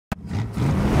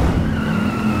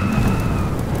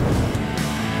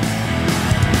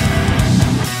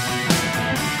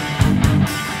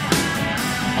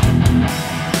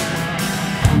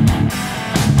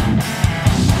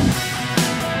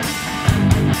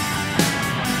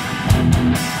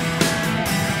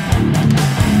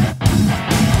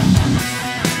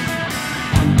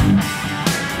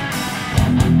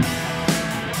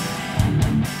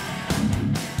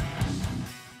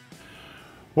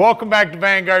Welcome back to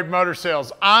Vanguard Motor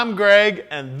Sales. I'm Greg,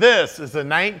 and this is a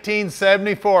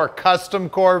 1974 custom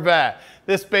Corvette.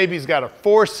 This baby's got a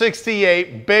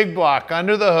 468 big block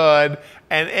under the hood,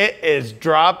 and it is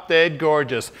drop dead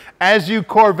gorgeous. As you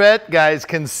Corvette guys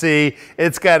can see,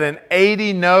 it's got an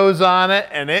 80 nose on it,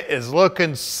 and it is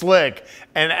looking slick.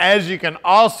 And as you can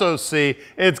also see,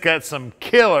 it's got some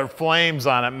killer flames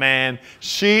on it, man.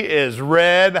 She is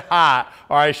red hot,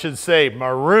 or I should say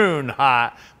maroon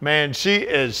hot. Man, she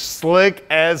is slick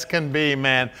as can be,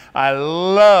 man. I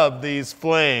love these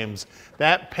flames.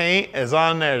 That paint is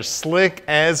on there slick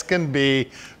as can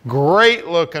be. Great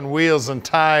looking wheels and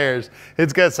tires.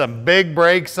 It's got some big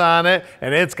brakes on it,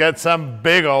 and it's got some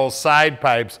big old side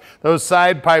pipes. Those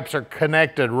side pipes are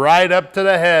connected right up to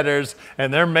the headers,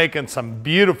 and they're making some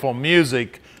beautiful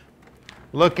music.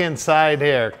 Look inside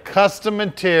here. Custom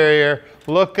interior,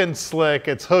 looking slick.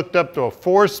 It's hooked up to a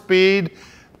 4-speed,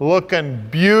 looking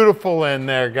beautiful in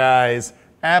there, guys.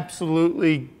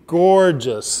 Absolutely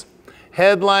gorgeous.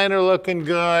 Headliner looking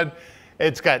good.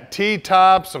 It's got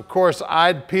T-tops. Of course,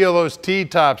 I'd peel those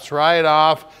T-tops right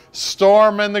off,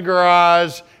 store them in the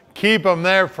garage, keep them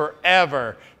there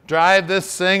forever. Drive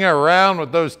this thing around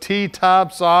with those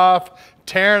T-tops off,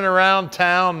 tearing around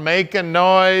town, making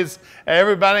noise.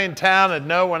 Everybody in town would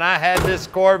know when I had this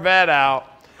Corvette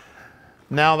out.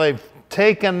 Now they've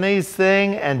taken these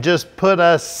things and just put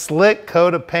a slick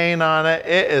coat of paint on it.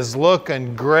 It is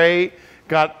looking great.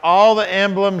 Got all the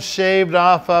emblems shaved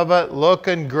off of it,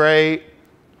 looking great.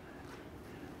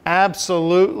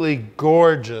 Absolutely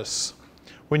gorgeous.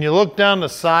 When you look down the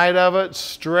side of it,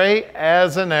 straight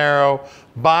as an arrow.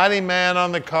 Body man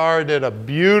on the car did a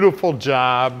beautiful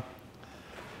job.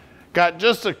 Got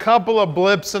just a couple of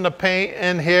blips in the paint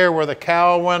in here where the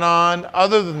cowl went on.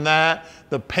 Other than that,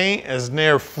 the paint is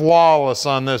near flawless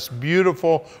on this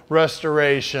beautiful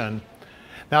restoration.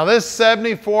 Now this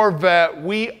 74 Vet,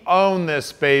 we own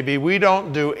this baby. We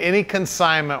don't do any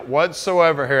consignment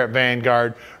whatsoever here at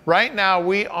Vanguard. Right now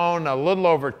we own a little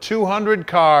over 200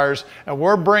 cars, and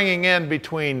we're bringing in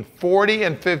between 40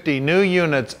 and 50 new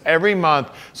units every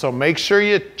month. So make sure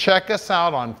you check us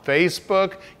out on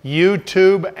Facebook,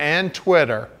 YouTube, and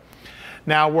Twitter.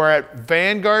 Now we're at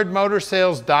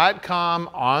vanguardmotorsales.com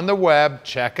on the web.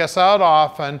 Check us out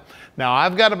often. Now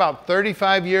I've got about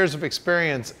 35 years of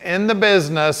experience in the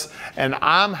business, and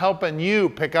I'm helping you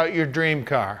pick out your dream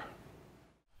car.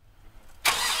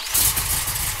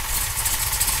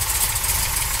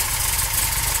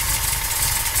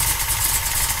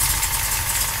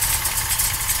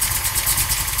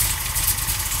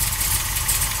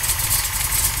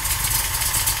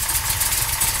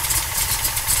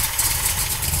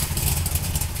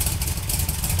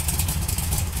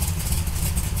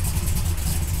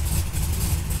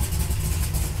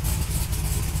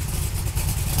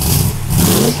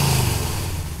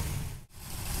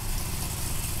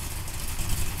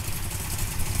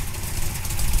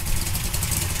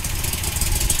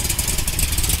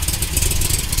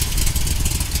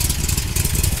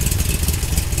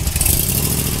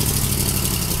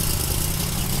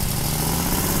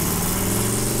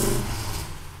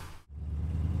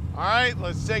 All right,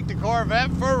 let's take the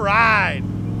Corvette for a ride.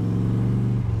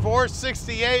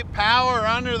 468 power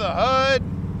under the hood,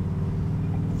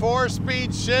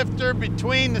 4-speed shifter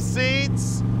between the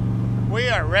seats. We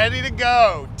are ready to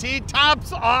go.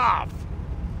 T-tops off.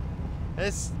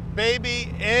 This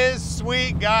baby is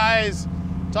sweet, guys.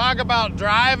 Talk about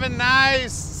driving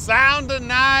nice, sounding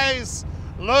nice,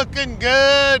 looking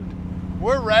good.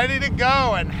 We're ready to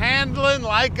go and handling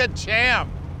like a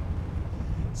champ.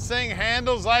 This thing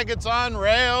handles like it's on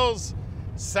rails,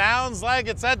 sounds like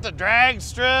it's at the drag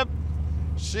strip.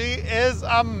 She is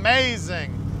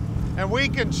amazing. And we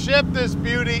can ship this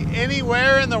beauty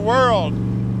anywhere in the world.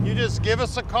 You just give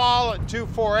us a call at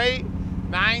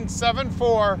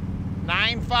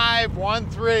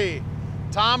 248-974-9513.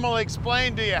 Tom will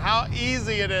explain to you how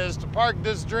easy it is to park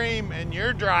this dream in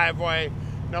your driveway,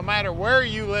 no matter where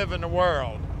you live in the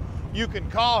world. You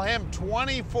can call him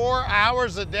 24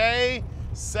 hours a day,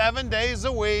 7 days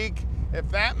a week. If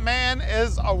that man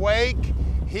is awake,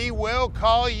 he will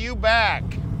call you back.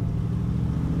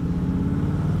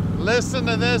 Listen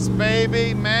to this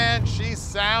baby, man, she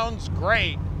sounds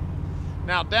great.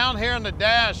 Now down here on the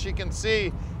dash, you can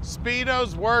see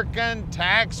speedo's working,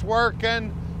 tach's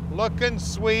working, looking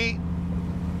sweet.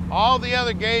 All the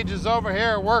other gauges over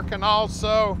here are working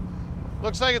also.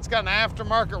 Looks like it's got an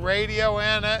aftermarket radio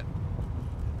in it.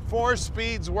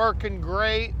 4-speed's working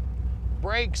great.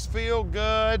 Brakes feel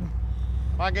good.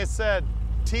 Like I said,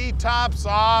 T-tops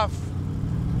off.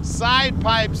 Side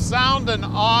pipes sounding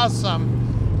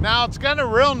awesome. Now it's got a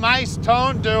real nice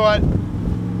tone to it.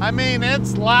 I mean,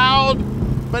 it's loud,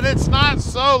 but it's not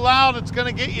so loud it's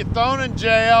gonna get you thrown in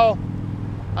jail.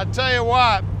 I tell you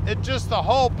what, it's just the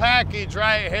whole package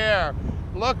right here.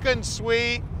 Looking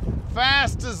sweet,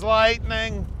 fast as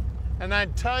lightning, and I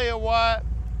tell you what,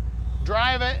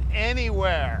 drive it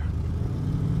anywhere.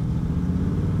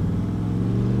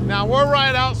 Now we're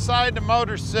right outside the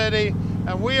Motor City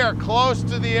and we are close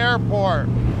to the airport.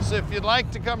 So if you'd like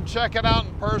to come check it out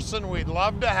in person, we'd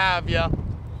love to have you.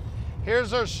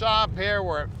 Here's our shop here.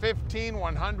 We're at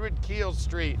 15100 Keel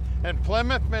Street in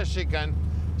Plymouth, Michigan.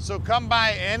 So come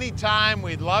by anytime.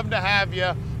 We'd love to have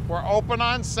you. We're open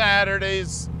on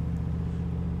Saturdays.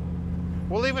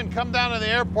 We'll even come down to the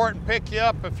airport and pick you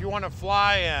up if you want to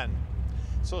fly in.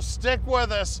 So stick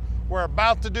with us. We're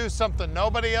about to do something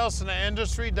nobody else in the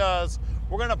industry does.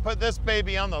 We're gonna put this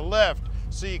baby on the lift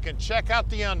so you can check out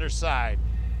the underside.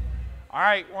 All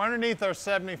right, we're underneath our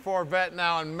 74 Corvette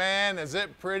now, and man, is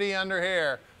it pretty under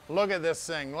here. Look at this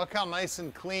thing. Look how nice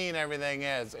and clean everything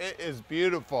is. It is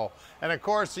beautiful. And of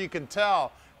course, you can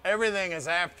tell everything is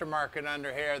aftermarket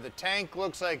under here. The tank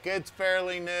looks like it's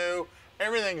fairly new.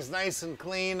 Everything's nice and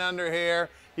clean under here.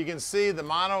 You can see the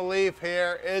monoleaf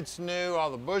here, it's new. All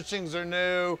the bushings are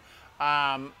new.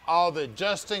 All the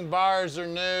adjusting bars are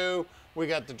new. We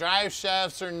got the drive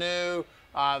shafts are new.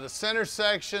 The center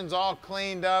section's all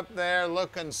cleaned up there,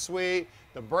 looking sweet.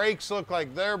 The brakes look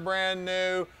like they're brand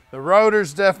new. The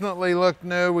rotors definitely look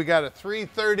new. We got a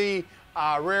 330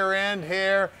 rear end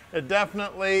here. It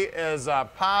definitely is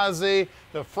posi.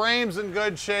 The frame's in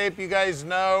good shape. You guys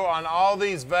know on all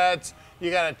these Vettes, you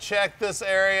gotta check this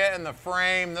area in the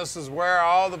frame. This is where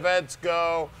all the Vettes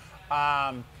go.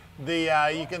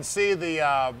 You can see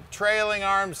the trailing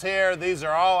arms here. These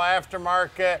are all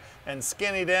aftermarket and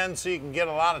skinnied in so you can get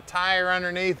a lot of tire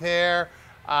underneath here.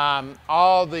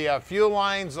 All the fuel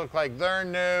lines look like they're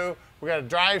new. We got a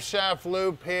drive shaft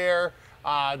loop here.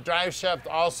 Drive shaft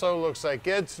also looks like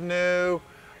it's new.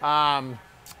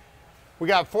 We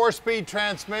got 4-speed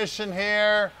transmission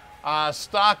here.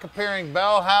 Stock appearing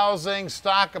bell housing,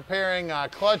 stock appearing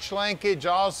clutch linkage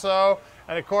also.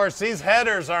 And of course, these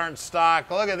headers aren't stock.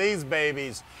 Look at these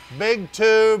babies. Big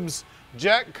tubes,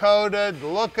 jet coated,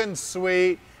 looking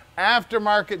sweet.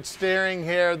 Aftermarket steering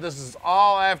here. This is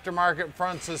all aftermarket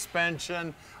front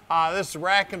suspension. This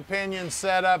rack and pinion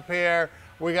setup here.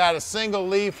 We got a single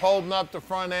leaf holding up the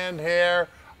front end here.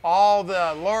 All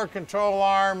the lower control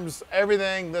arms,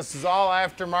 everything. This is all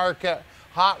aftermarket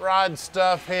hot rod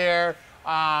stuff here.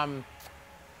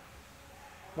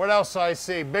 What else do I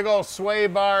see? Big old sway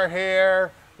bar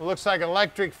here. It looks like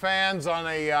electric fans on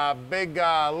a big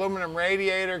aluminum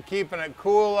radiator, keeping it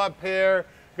cool up here.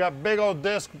 Got big old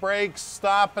disc brakes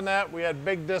stopping it. We had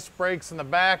big disc brakes in the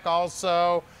back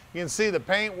also. You can see the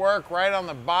paint work right on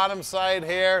the bottom side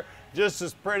here, just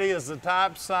as pretty as the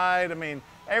top side. I mean,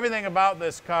 everything about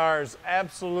this car is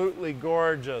absolutely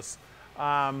gorgeous.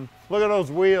 Look at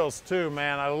those wheels too,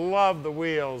 man. I love the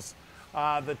wheels.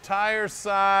 The tire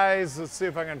size, let's see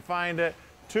if I can find it,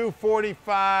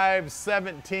 245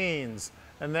 17s.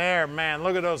 And there, man,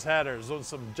 look at those headers. Those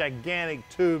some gigantic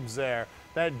tubes there.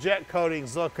 That jet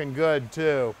coating's looking good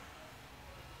too.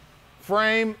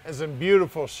 Frame is in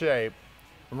beautiful shape.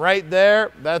 And right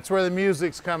there, that's where the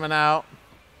music's coming out.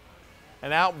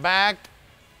 And out back,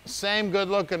 same good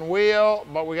looking wheel,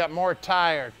 but we got more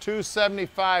tire.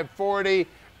 275 40,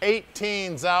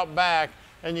 18s out back.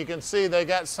 And you can see they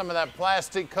got some of that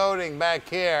plastic coating back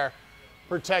here,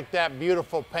 protect that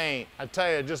beautiful paint. I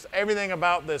tell you, just everything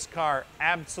about this car,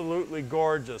 absolutely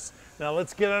gorgeous. Now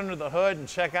let's get under the hood and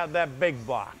check out that big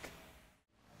block.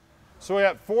 So we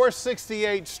got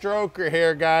 468 stroker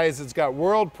here, guys. It's got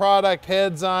world product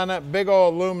heads on it, big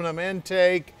old aluminum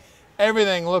intake,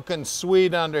 everything looking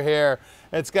sweet under here.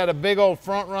 It's got a big old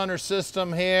front runner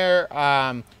system here,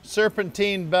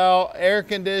 serpentine belt, air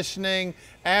conditioning,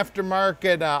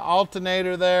 aftermarket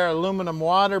alternator there, aluminum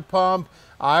water pump.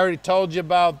 I already told you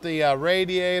about the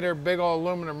radiator, big old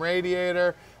aluminum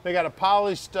radiator. They got a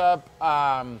polished up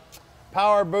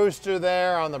power booster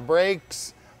there on the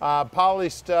brakes,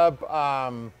 polished up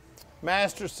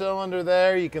master cylinder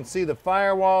there. You can see the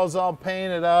firewalls all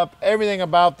painted up. Everything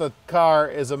about the car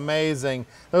is amazing.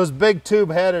 Those big tube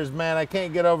headers, man, I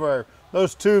can't get over.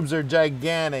 Those tubes are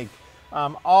gigantic.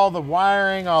 All the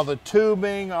wiring, all the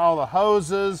tubing, all the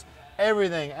hoses,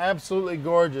 everything absolutely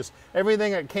gorgeous.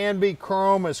 Everything that can be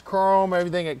chrome is chrome.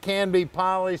 Everything that can be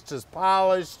polished is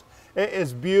polished. It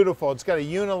is beautiful. It's got a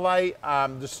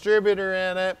Unilite distributor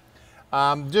in it.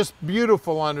 Just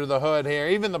beautiful under the hood here.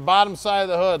 Even the bottom side of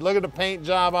the hood, look at the paint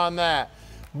job on that.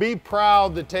 Be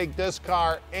proud to take this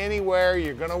car anywhere.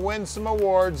 You're gonna win some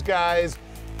awards, guys.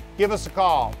 Give us a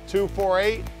call,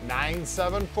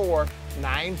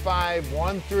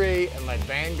 248-974-9513, and let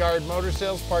Vanguard Motor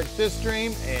Sales park this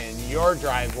dream in your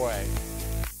driveway.